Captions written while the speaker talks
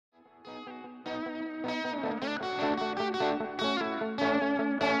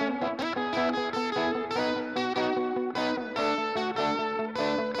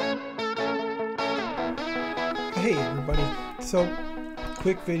Hey everybody, so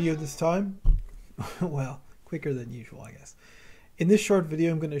quick video this time. Well, quicker than usual, I guess. In this short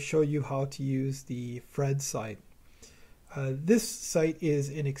video I'm going to show you how to use the Fred site. This site is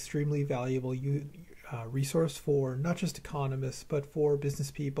an extremely valuable resource for not just economists but for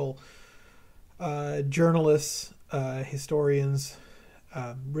business people, journalists, historians,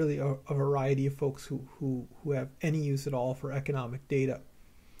 really a variety of folks who have any use at all for economic data.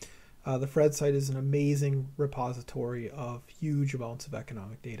 The Fred site is an amazing repository of huge amounts of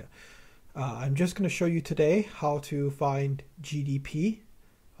economic data. I'm just going to show you today how to find GDP,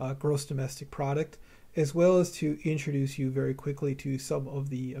 gross domestic product, as well as to introduce you very quickly to some of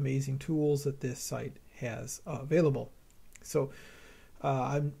the amazing tools that this site has available. So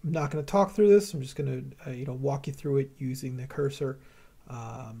I'm not going to talk through this. I'm just going to walk you through it using the cursor.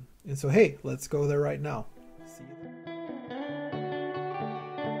 And so hey, let's go there right now. See you there.